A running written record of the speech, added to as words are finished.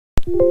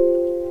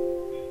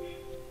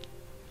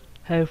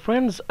Hey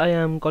friends, I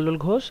am Kalul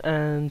Ghosh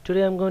and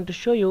today I'm going to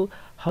show you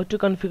how to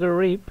configure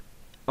RIP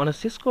on a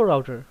CISCO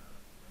router.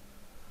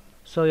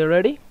 So you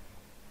ready?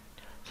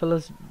 So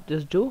let's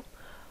just do.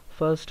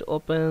 First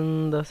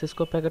open the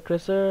CISCO packet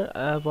tracer.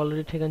 I have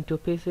already taken two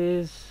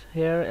pieces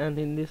here and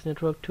in this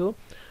network too.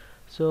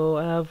 So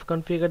I have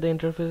configured the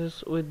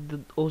interfaces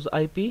with those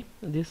IP.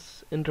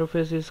 This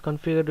interface is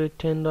configured with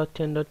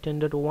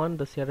 10.10.10.1.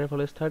 The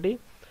CRFL is 30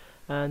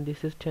 and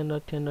this is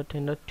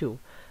 10.10.10.2,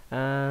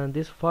 and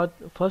this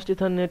first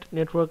Ethernet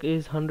network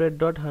is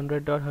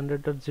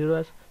 100.100.100.0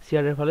 as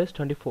CRFL is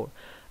 24,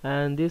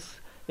 and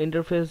this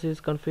interface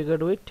is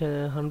configured with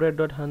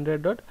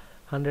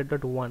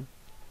 100.100.100.1,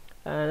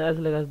 and as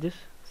like as this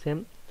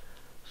same.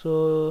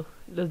 So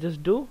let's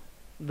just do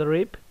the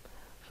RIP.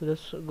 So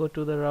just go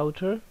to the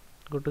router,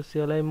 go to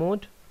CLI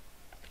mode.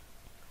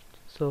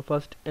 So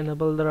first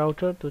enable the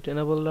router. To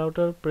enable the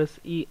router, press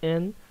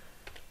EN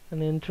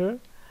and enter,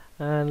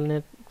 and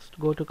next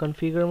go to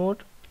configure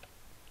mode,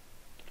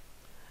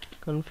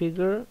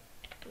 configure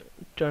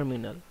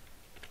terminal.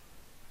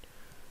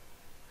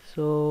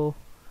 So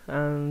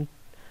and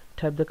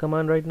type the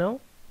command right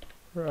now,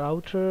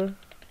 router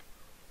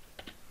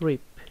RIP,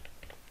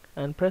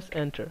 and press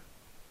enter.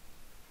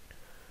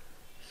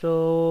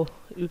 So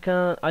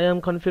I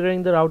am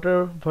configuring the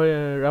router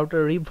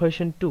RIP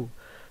version 2.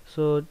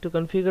 So to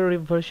configure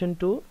RIP version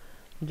 2,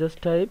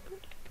 just type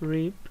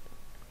RIP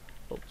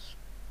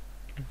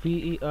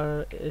version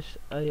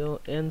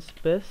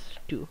space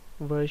 2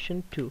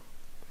 version 2.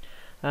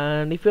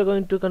 And if you're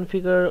going to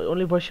configure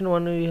only version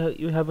 1,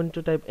 you haven't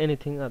to type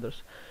anything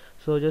others.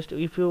 So just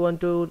if you want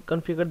to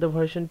configure the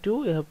version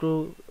 2, you have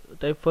to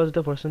type first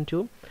the version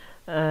 2,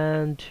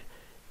 and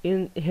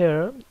in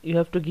here you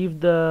have to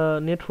give the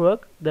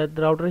network that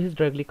the router is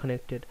directly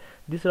connected.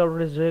 This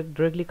router is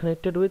directly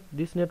connected with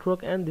this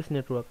network and this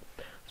network,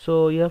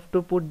 so you have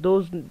to put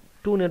those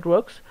two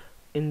networks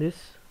in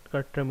this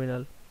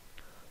terminal.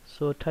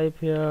 So type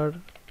here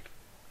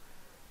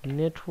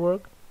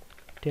network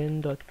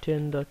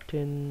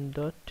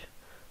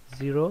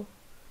 10.10.10.0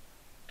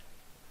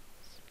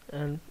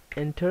 and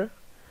enter,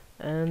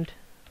 and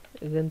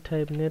again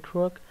type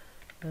network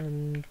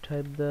and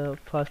type the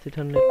fast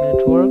Ethernet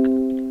network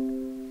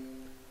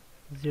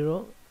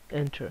 0,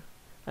 enter,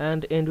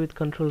 and end with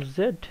Ctrl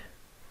Z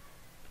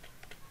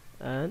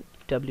and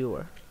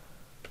WR.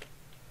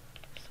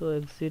 So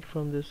exit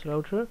from this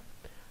router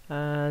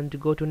and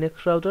go to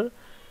next router.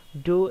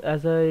 Do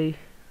as I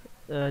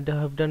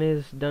have done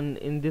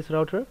in this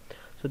router.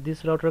 So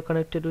this router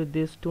connected with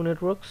these two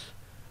networks.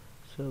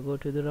 So go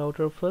to the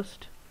router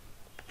first,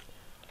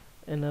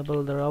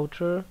 enable the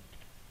router,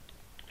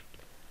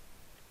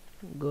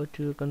 go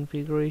to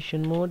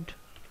configuration mode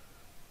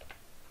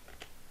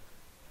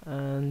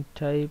and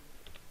type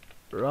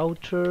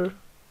router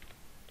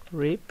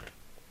RIP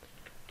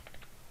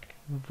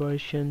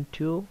version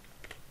 2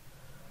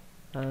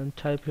 and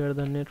type here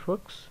the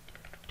networks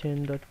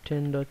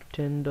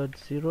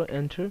 10.10.10.0,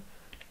 enter,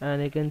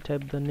 and again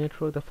type the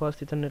network, the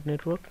first Ethernet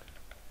network,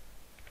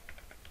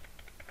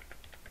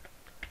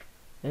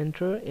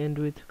 enter, end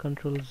with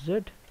Ctrl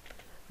Z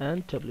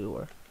and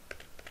WR,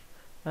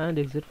 and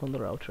exit from the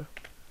router.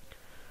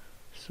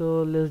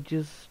 So let's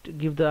just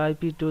give the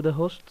IP to the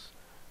hosts.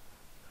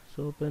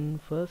 So open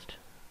first,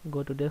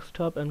 go to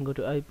desktop and go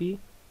to IP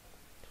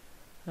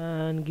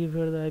and give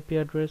her the IP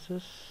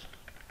addresses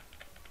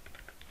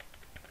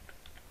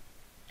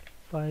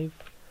 5,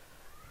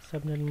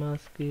 subnet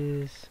mask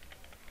is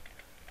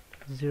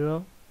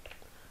 0,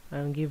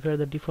 and give her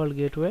the default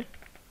gateway.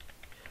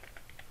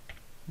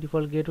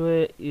 Default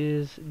gateway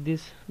is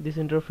this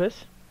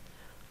interface.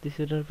 This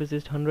interface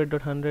is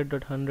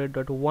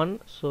 100.100.100.1,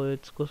 so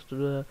it goes to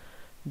the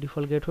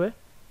default gateway,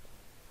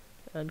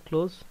 and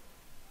close.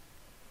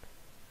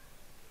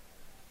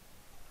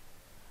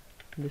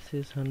 This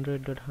is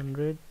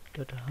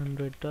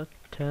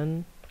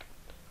 100.100.100.10.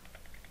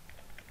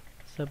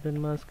 subnet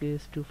mask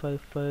is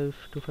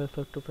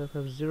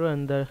 255.255.255.0,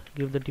 and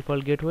give the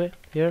default gateway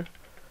here.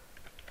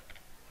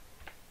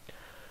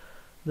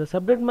 The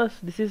subnet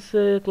mask, this is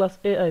class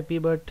A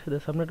IP, but the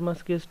subnet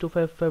mask is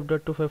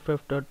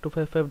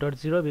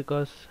 255.255.255.0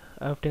 because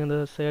I have taken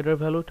the CIDR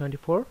value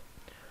 24.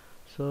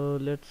 So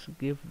let's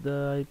give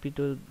the IP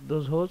to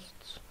those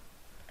hosts,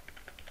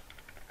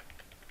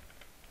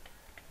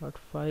 not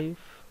 5,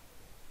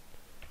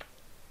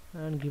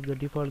 and give the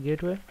default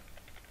gateway.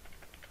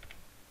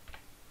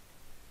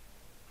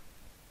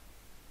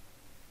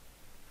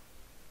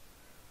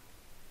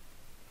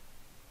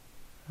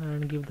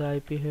 And give the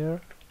IP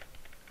here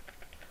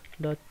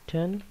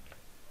 .10.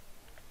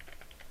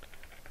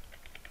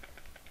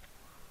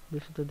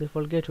 This is the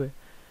default gateway.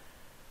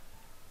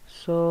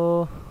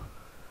 So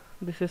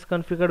this is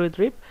configured with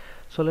RIP.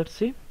 So let's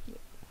see.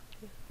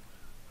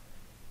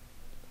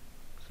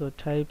 So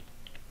type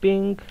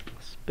ping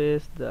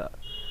space the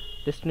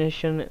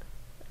destination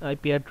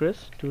IP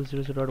address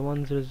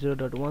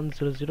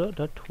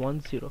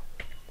 200.100.100.10.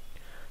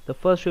 The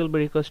first will be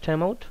request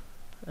timeout,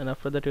 and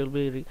after that will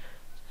be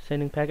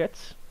sending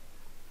packets.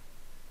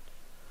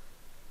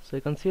 So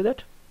you can see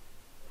that,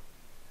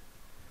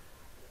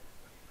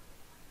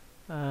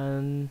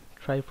 and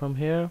try from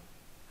here,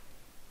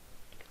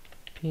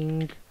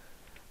 ping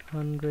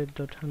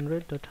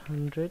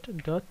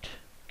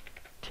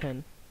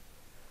 100.100.100.10.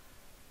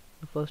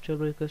 First it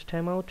will request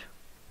timeout,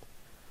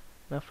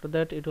 and after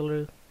that it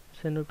will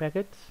send you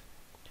packets.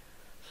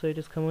 So it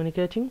is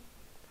communicating.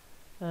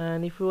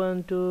 And if you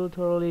want to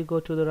thoroughly go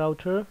to the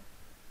router,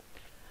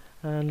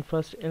 and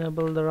first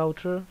enable the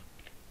router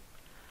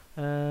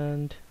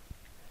and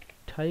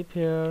type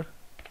here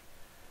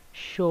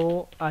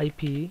show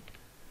IP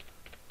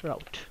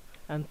route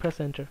and press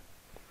enter.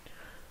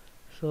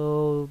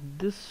 So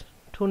this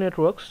two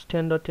networks,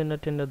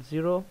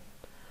 10.10.10.0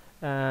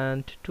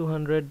 and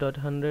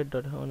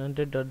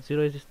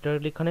 200.100.100.0 is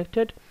directly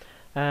connected,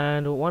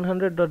 and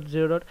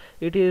 100.0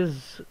 it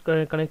is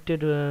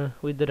connected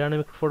with the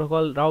dynamic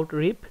protocol route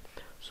RIP.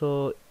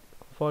 So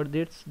for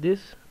this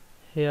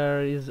here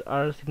is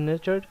our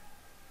signature.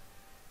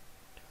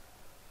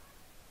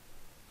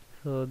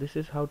 So this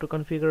is how to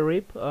configure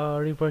RIP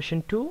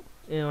version 2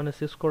 on a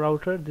Cisco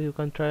router. You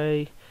can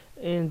try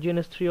in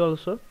GNS3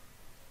 also.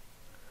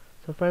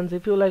 So friends,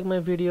 if you like my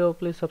video,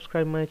 please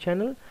subscribe my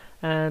channel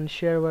and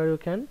share where you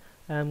can.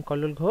 I am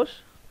Kalul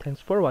Ghosh.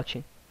 Thanks for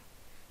watching.